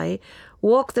 and I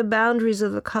walked the boundaries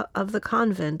of the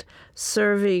convent,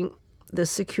 serving the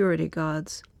security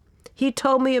guards. He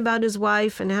told me about his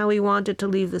wife and how he wanted to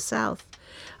leave the South.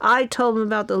 I told him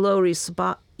about the Lower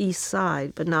East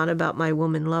Side, but not about my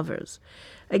woman lovers.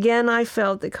 Again, I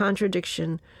felt the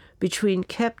contradiction between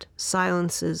kept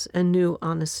silences and new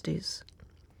honesties.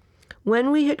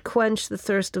 When we had quenched the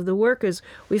thirst of the workers,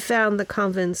 we found the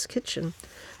convent's kitchen.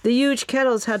 The huge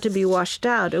kettles had to be washed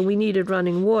out, and we needed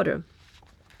running water.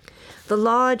 The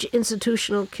large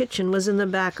institutional kitchen was in the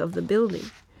back of the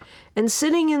building, and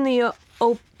sitting in the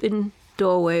open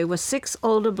doorway were 6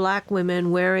 older black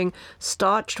women wearing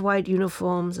starched white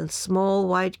uniforms and small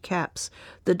white caps,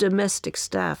 the domestic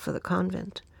staff for the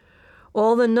convent.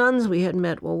 All the nuns we had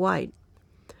met were white.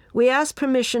 We asked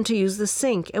permission to use the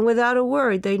sink, and without a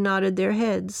word they nodded their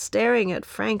heads, staring at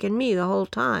Frank and me the whole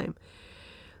time.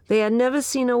 They had never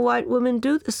seen a white woman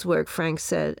do this work, Frank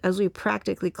said, as we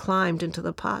practically climbed into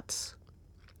the pots.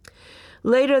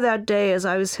 Later that day, as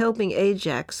I was helping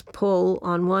Ajax pull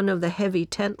on one of the heavy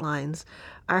tent lines,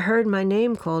 I heard my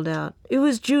name called out. It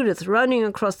was Judith, running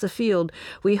across the field.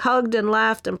 We hugged and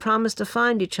laughed and promised to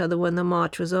find each other when the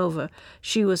march was over.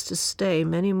 She was to stay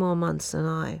many more months than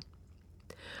I.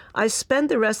 I spent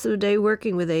the rest of the day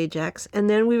working with Ajax, and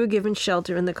then we were given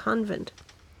shelter in the convent.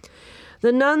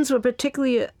 The nuns were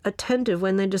particularly attentive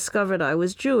when they discovered I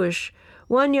was Jewish.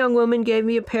 One young woman gave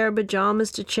me a pair of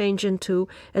pajamas to change into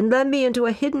and led me into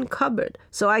a hidden cupboard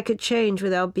so I could change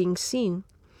without being seen.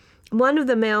 One of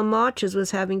the male marchers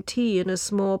was having tea in a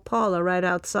small parlor right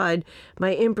outside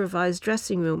my improvised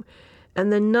dressing room,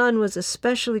 and the nun was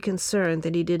especially concerned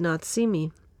that he did not see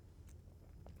me.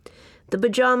 The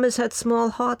pajamas had small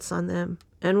hearts on them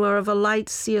and were of a light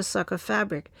seersucker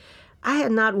fabric. I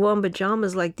had not worn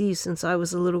pajamas like these since I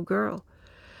was a little girl.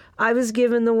 I was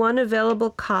given the one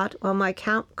available cot while my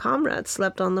comrades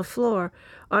slept on the floor,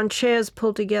 on chairs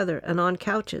pulled together and on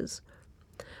couches.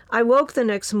 I woke the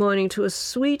next morning to a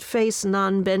sweet-faced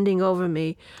nun bending over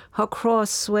me, her cross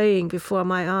swaying before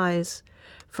my eyes.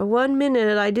 For 1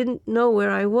 minute I didn't know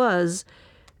where I was,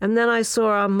 and then I saw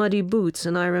our muddy boots,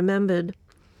 and I remembered.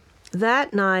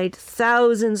 That night,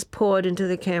 thousands poured into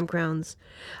the campgrounds.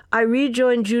 I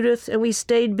rejoined Judith, and we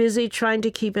stayed busy trying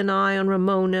to keep an eye on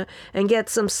Ramona and get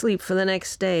some sleep for the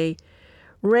next day.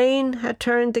 Rain had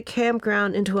turned the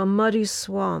campground into a muddy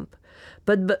swamp,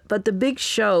 but the big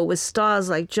show with stars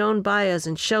like Joan Baez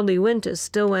and Shelley Winters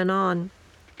still went on.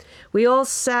 We all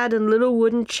sat in little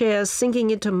wooden chairs sinking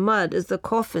into mud as the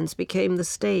coffins became the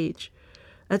stage.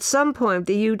 At some point,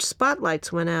 the huge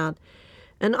spotlights went out.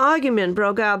 An argument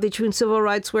broke out between civil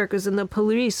rights workers and the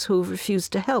police who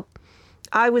refused to help.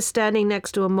 I was standing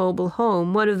next to a mobile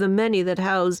home, one of the many that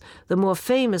housed the more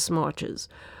famous marchers,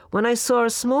 when I saw a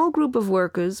small group of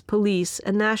workers, police,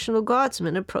 and National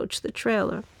Guardsmen approach the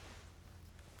trailer.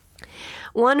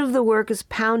 One of the workers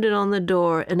pounded on the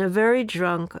door, and a very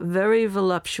drunk, very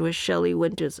voluptuous Shelley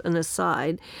Winters, an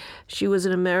aside, she was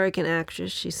an American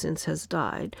actress, she since has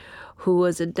died, who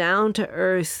was a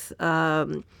down-to-earth,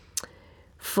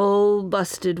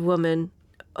 full-busted woman,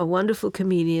 a wonderful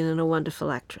comedian and a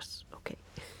wonderful actress. Okay.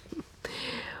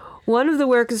 One of the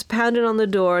workers pounded on the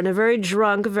door, and a very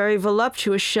drunk, very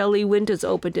voluptuous Shelley Winters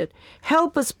opened it.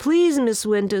 "Help us, please, Miss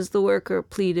Winters," the worker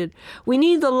pleaded. "We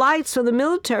need the lights from the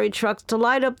military trucks to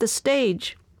light up the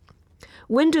stage."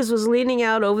 Winters was leaning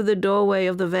out over the doorway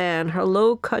of the van, her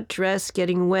low-cut dress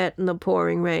getting wet in the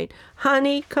pouring rain.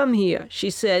 "Honey, come here," she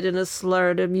said in a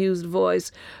slurred, amused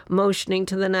voice, motioning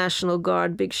to the National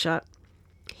Guard big shot.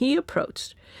 He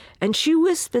approached, and she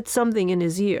whispered something in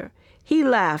his ear. He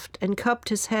laughed and cupped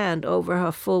his hand over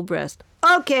her full breast.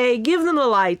 "Okay, give them the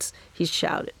lights," he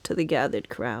shouted to the gathered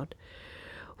crowd.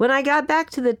 When I got back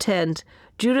to the tent,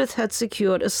 Judith had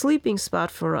secured a sleeping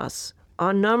spot for us,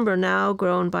 our number now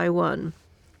grown by one.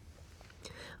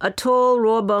 A tall,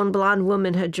 raw-boned blonde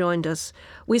woman had joined us.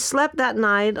 We slept that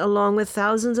night, along with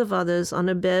thousands of others, on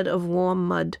a bed of warm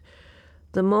mud.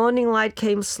 The morning light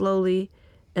came slowly,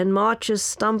 and marchers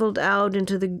stumbled out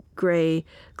into the gray,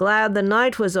 glad the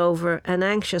night was over and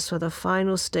anxious for the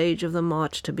final stage of the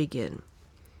march to begin.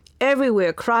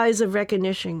 Everywhere cries of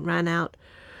recognition ran out,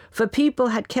 for people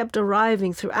had kept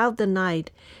arriving throughout the night,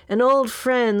 and old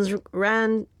friends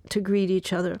ran to greet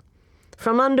each other.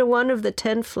 From under one of the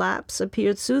tent flaps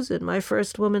appeared Susan, my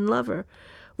first woman lover.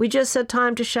 We just had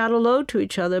time to shout hello to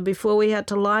each other before we had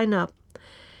to line up.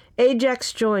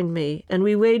 Ajax joined me, and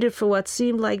we waited for what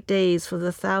seemed like days for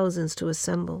the thousands to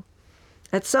assemble.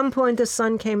 At some point the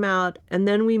sun came out, and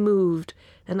then we moved,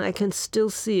 and I can still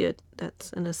see it.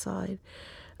 That's an aside.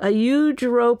 A huge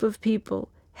rope of people,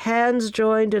 hands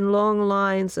joined in long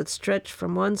lines that stretched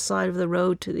from one side of the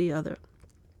road to the other.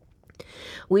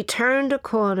 We turned a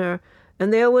corner,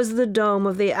 and there was the dome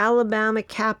of the Alabama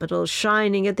Capitol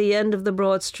shining at the end of the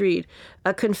broad street,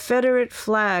 a Confederate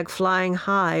flag flying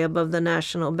high above the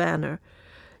national banner.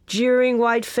 Jeering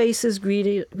white faces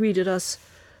greeted us.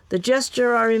 The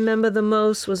gesture I remember the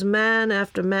most was man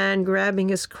after man grabbing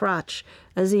his crotch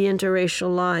as the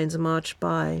interracial lines marched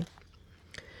by.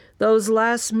 Those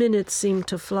last minutes seemed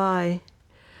to fly.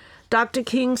 Dr.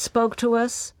 King spoke to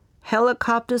us.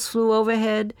 Helicopters flew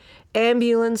overhead.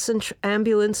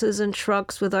 Ambulances and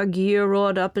trucks with our gear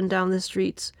roared up and down the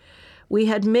streets. We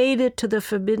had made it to the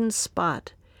forbidden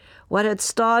spot. What had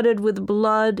started with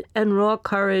blood and raw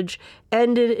courage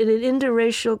ended in an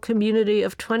interracial community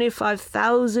of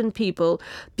 25,000 people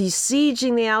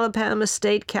besieging the Alabama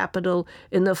state capitol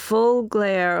in the full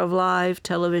glare of live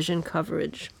television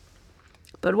coverage.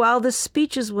 But while the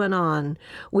speeches went on,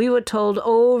 we were told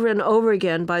over and over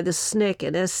again by the SNCC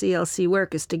and SCLC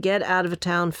workers to get out of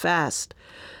town fast.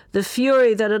 The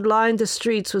fury that had lined the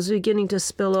streets was beginning to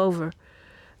spill over.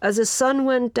 As the sun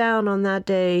went down on that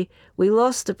day, we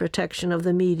lost the protection of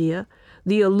the media,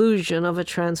 the illusion of a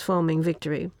transforming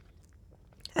victory.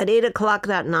 At 8 o'clock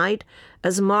that night,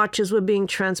 as marchers were being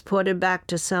transported back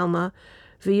to Selma,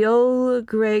 Viola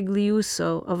Greg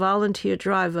Liuso, a volunteer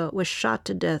driver, was shot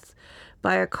to death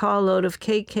by a carload of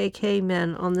KKK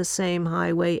men on the same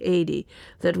Highway 80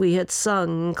 that we had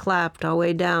sung and clapped our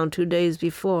way down 2 days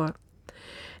before.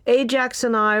 Ajax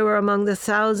and I were among the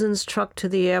thousands trucked to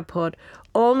the airport,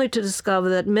 only to discover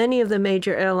that many of the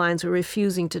major airlines were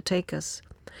refusing to take us.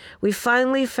 We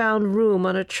finally found room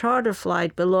on a charter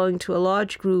flight belonging to a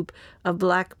large group of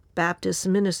Black Baptist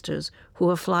ministers who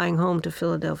were flying home to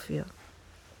Philadelphia.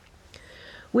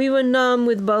 We were numb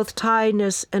with both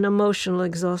tiredness and emotional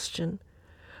exhaustion,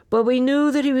 but we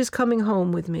knew that he was coming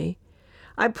home with me.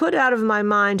 I put out of my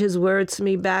mind his words to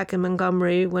me back in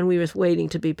Montgomery when we were waiting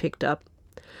to be picked up.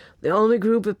 The only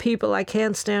group of people I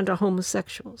can't stand are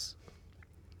homosexuals.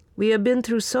 We have been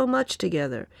through so much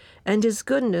together, and his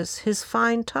goodness, his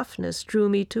fine toughness, drew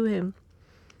me to him.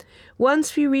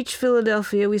 Once we reached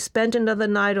Philadelphia, we spent another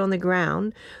night on the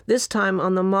ground, this time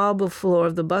on the marble floor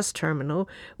of the bus terminal,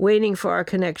 waiting for our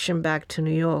connection back to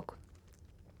New York.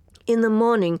 In the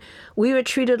morning, we were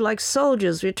treated like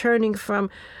soldiers returning from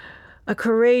a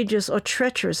courageous or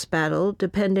treacherous battle,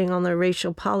 depending on the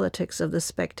racial politics of the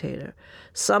spectator.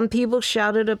 Some people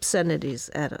shouted obscenities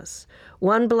at us.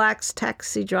 One black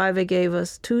taxi driver gave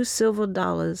us $2 silver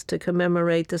to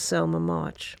commemorate the Selma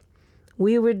March.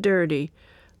 We were dirty,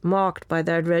 marked by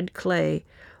that red clay.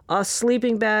 Our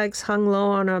sleeping bags hung low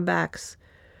on our backs.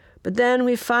 But then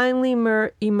we finally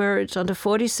emerged onto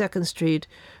 42nd Street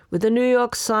with the New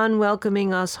York sun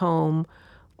welcoming us home.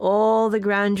 All the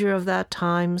grandeur of that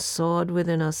time soared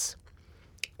within us.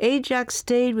 Ajax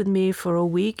stayed with me for a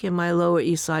week in my Lower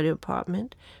East Side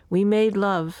apartment. We made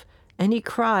love, and he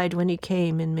cried when he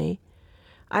came in me.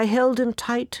 I held him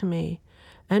tight to me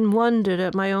and wondered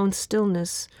at my own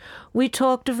stillness. We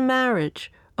talked of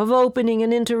marriage, of opening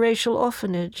an interracial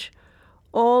orphanage.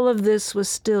 All of this was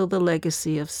still the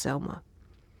legacy of Selma.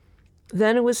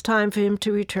 Then it was time for him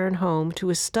to return home to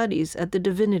his studies at the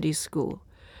Divinity School.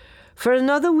 For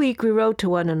another week we wrote to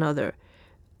one another,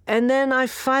 and then I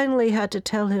finally had to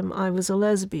tell him I was a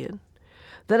lesbian,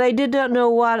 that I did not know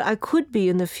what I could be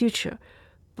in the future,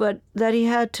 but that he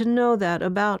had to know that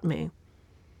about me.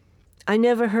 I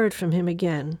never heard from him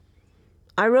again.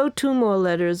 I wrote 2 more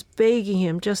letters begging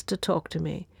him just to talk to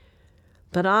me,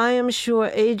 but I am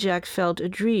sure Ajax felt a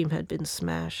dream had been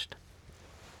smashed.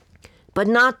 But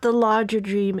not the larger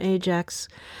dream, Ajax.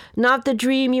 Not the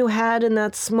dream you had in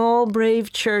that small,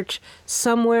 brave church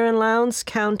somewhere in Lowndes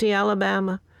County,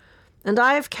 Alabama. And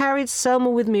I have carried Selma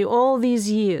with me all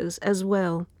these years as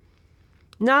well.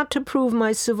 Not to prove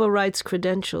my civil rights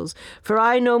credentials, for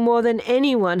I know more than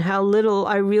anyone how little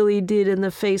I really did in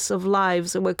the face of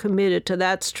lives that were committed to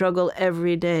that struggle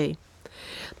every day.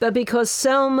 But because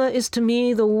Selma is to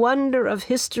me the wonder of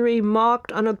history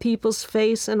marked on a people's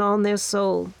face and on their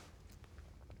soul.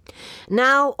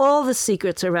 Now all the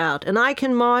secrets are out, and I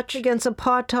can march against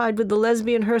apartheid with the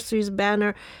Lesbian Herstory's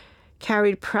banner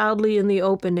carried proudly in the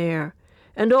open air.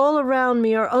 And all around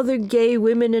me are other gay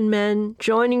women and men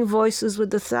joining voices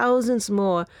with the thousands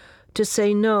more to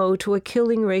say no to a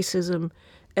killing racism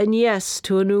and yes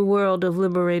to a new world of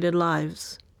liberated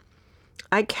lives.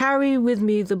 I carry with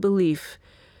me the belief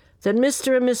that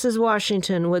Mr. and Mrs.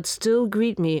 Washington would still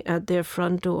greet me at their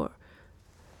front door.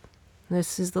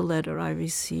 This is the letter I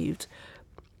received.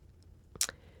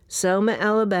 Selma,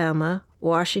 Alabama,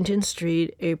 Washington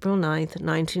Street, April 9th,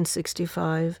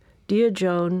 1965. Dear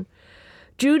Joan,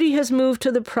 Judy has moved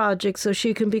to the project so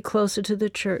she can be closer to the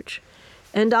church,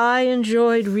 and I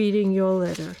enjoyed reading your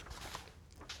letter.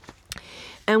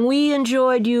 And we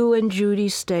enjoyed you and Judy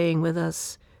staying with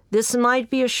us. This might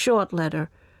be a short letter,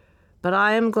 but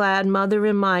I am glad Mother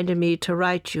reminded me to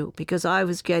write you because I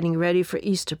was getting ready for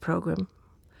Easter program.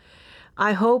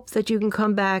 I hope that you can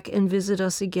come back and visit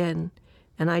us again,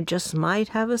 and I just might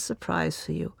have a surprise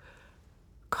for you.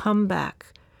 Come back.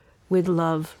 With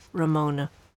love,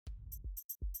 Ramona.